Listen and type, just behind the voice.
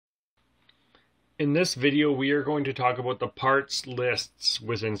In this video, we are going to talk about the parts lists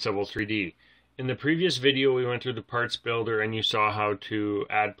within Civil 3D. In the previous video, we went through the parts builder and you saw how to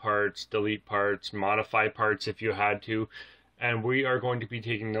add parts, delete parts, modify parts if you had to, and we are going to be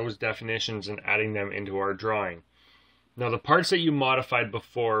taking those definitions and adding them into our drawing. Now, the parts that you modified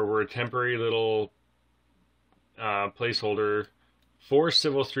before were a temporary little placeholder for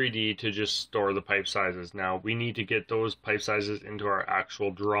Civil 3D to just store the pipe sizes. Now, we need to get those pipe sizes into our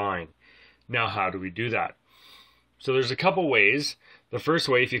actual drawing. Now, how do we do that? So there's a couple ways. The first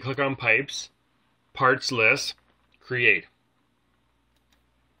way, if you click on pipes, parts list, create.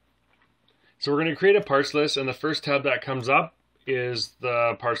 So we're going to create a parts list, and the first tab that comes up is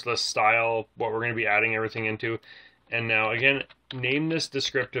the parts list style, what we're going to be adding everything into. And now again, name this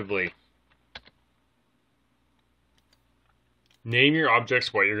descriptively. Name your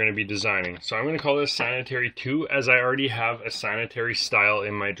objects what you're going to be designing. So I'm going to call this sanitary 2 as I already have a sanitary style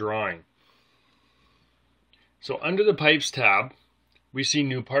in my drawing. So under the pipes tab, we see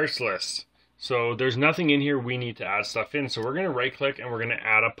new parts lists. So there's nothing in here we need to add stuff in. So we're going to right click and we're going to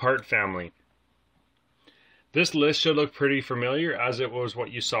add a part family. This list should look pretty familiar as it was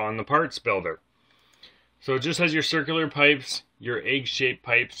what you saw in the parts builder. So it just has your circular pipes, your egg-shaped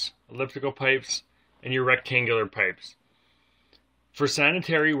pipes, elliptical pipes, and your rectangular pipes. For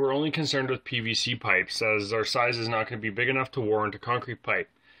sanitary, we're only concerned with PVC pipes as our size is not going to be big enough to warrant a concrete pipe.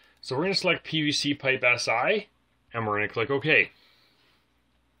 So we're going to select PVC pipe SI and we're going to click OK.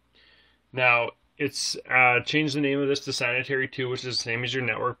 Now, it's changed the name of this to sanitary 2, which is the same as your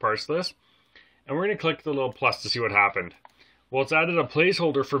network parts list. And we're going to click the little plus to see what happened. Well, it's added a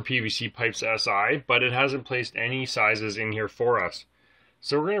placeholder for PVC pipes SI, but it hasn't placed any sizes in here for us.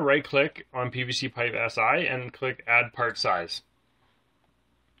 So we're going to right click on PVC pipe SI and click add part size.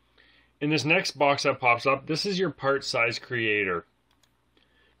 In this next box that pops up, this is your part size creator.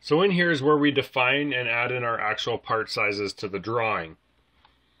 So in here is where we define and add in our actual part sizes to the drawing.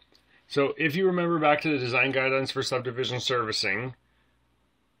 So if you remember back to the design guidelines for subdivision servicing,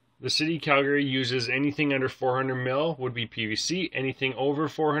 the City of Calgary uses anything under 400 mil would be PVC, anything over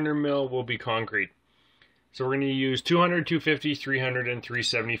 400 mil will be concrete. So we're going to use 200, 250, 300, and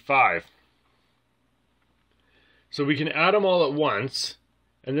 375. So we can add them all at once.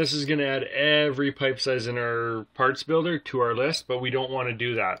 And this is going to add every pipe size in our parts builder to our list, but we don't want to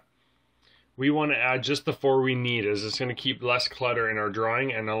do that. We want to add just the 4 we need, as it's going to keep less clutter in our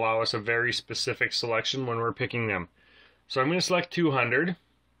drawing and allow us a very specific selection when we're picking them. So I'm going to select 200.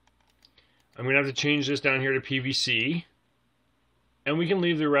 I'm going to have to change this down here to PVC. And we can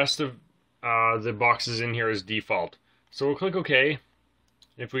leave the rest of the boxes in here as default. So we'll click OK.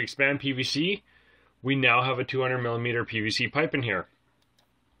 If we expand PVC, we now have a 200 millimeter PVC pipe in here.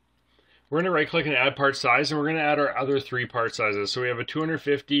 We're going to right click and add part size, and we're going to add our other 3 part sizes. So we have a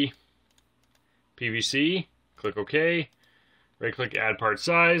 250 PVC, click OK, right click add part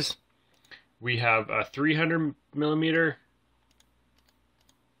size. We have a 300 millimeter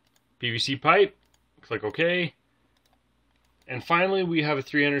PVC pipe, click OK. And finally we have a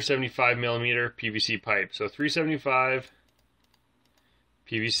 375 millimeter PVC pipe. So 375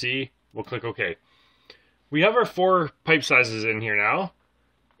 PVC, we'll click OK. We have our 4 pipe sizes in here now.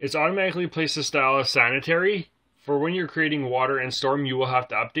 It's automatically placed the style as sanitary. For when you're creating water and storm, you will have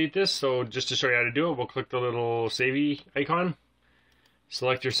to update this. So just to show you how to do it, we'll click the little savey icon,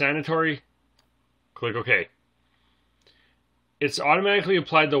 select your sanitary, click OK. It's automatically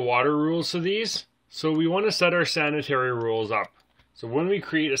applied the water rules to these. So we want to set our sanitary rules up. So when we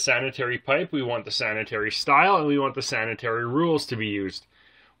create a sanitary pipe, we want the sanitary style and we want the sanitary rules to be used.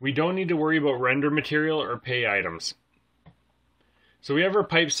 We don't need to worry about render material or pay items. So we have our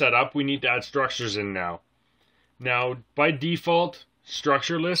pipe set up, we need to add structures in now. Now, by default,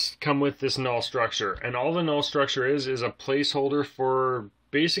 structure lists come with this null structure. And all the null structure is a placeholder for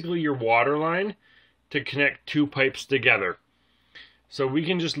basically your water line to connect 2 pipes together. So we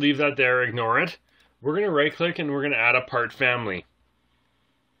can just leave that there, ignore it. We're going to right click and we're going to add a part family.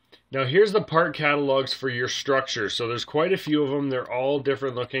 Now here's the part catalogs for your structure. So there's quite a few of them, they're all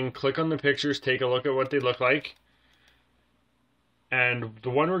different looking. Click on the pictures, take a look at what they look like. And the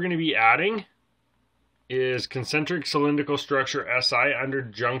one we're going to be adding is concentric cylindrical structure SI under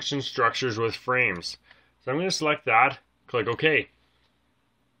junction structures with frames. So I'm going to select that, click OK.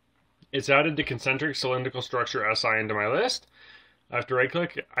 It's added the concentric cylindrical structure SI into my list. I have to right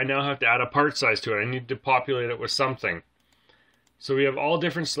click. I now have to add a part size to it. I need to populate it with something. So we have all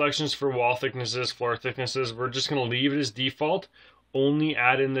different selections for wall thicknesses, floor thicknesses. We're just going to leave it as default. Only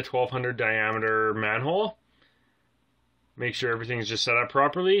add in the 1200 diameter manhole. Make sure everything's just set up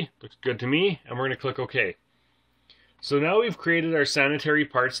properly. Looks good to me. And we're going to click OK. So now we've created our sanitary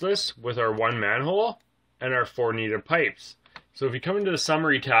parts list with our 1 manhole and our 4 needed pipes. So if you come into the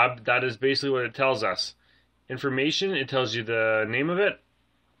summary tab, that is basically what it tells us. Information, it tells you the name of it,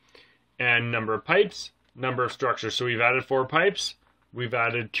 and number of pipes, number of structures. So we've added 4 pipes, we've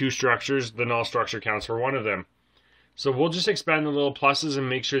added 2 structures, the null structure counts for 1 of them. So we'll just expand the little pluses and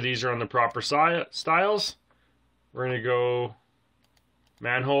make sure these are on the proper styles. We're going to go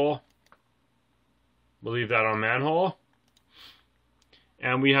manhole. We'll leave that on manhole.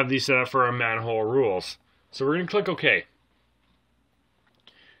 And we have these set up for our manhole rules. So we're going to click OK.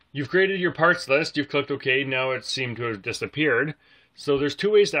 You've created your parts list. You've clicked OK. Now it seemed to have disappeared. So there's 2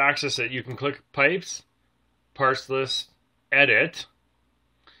 ways to access it. You can click Pipes, Parts List, Edit,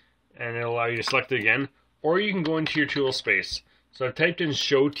 and it'll allow you to select it again. Or you can go into your tool space. So I've typed in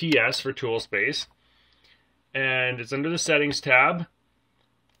Show TS for tool space. And it's under the Settings tab.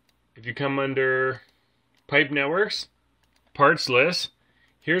 If you come under Pipe Networks, Parts List,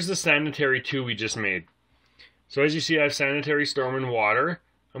 here's the Sanitary 2 we just made. So as you see, I have Sanitary, Storm, and Water.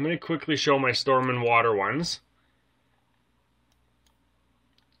 I'm going to quickly show my Storm and Water ones.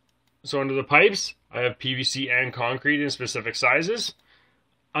 So under the pipes, I have PVC and concrete in specific sizes.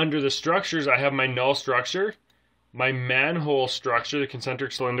 Under the structures, I have my null structure, my manhole structure, the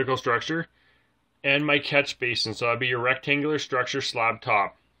concentric cylindrical structure, and my catch basin. So that'd be your rectangular structure slab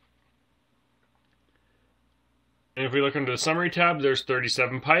top. And if we look under the summary tab, there's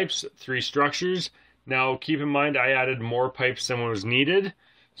 37 pipes, 3 structures. Now keep in mind I added more pipes than was needed.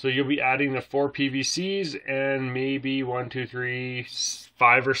 So you'll be adding the 4 PVCs and maybe 1, 2, 3,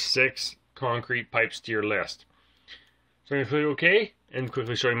 5 or 6 concrete pipes to your list. So I'm going to click OK and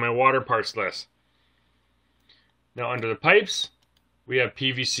quickly show you my water parts list. Now under the pipes, we have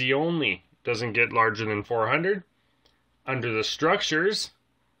PVC only. It doesn't get larger than 400. Under the structures,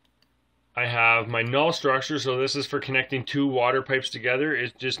 I have my null structure, so this is for connecting 2 water pipes together.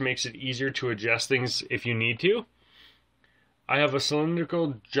 It just makes it easier to adjust things if you need to. I have a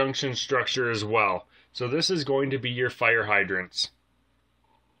cylindrical junction structure as well. So this is going to be your fire hydrants.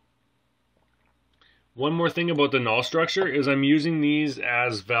 One more thing about the null structure is I'm using these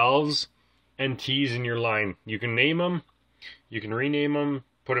as valves and T's in your line. You can name them, you can rename them,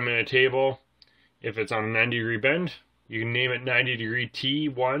 put them in a table. If it's on a 90-degree bend, you can name it 90-degree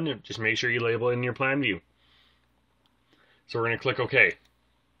T1. Just make sure you label it in your plan view. So we're going to click OK.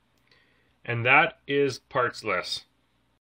 And that is parts list.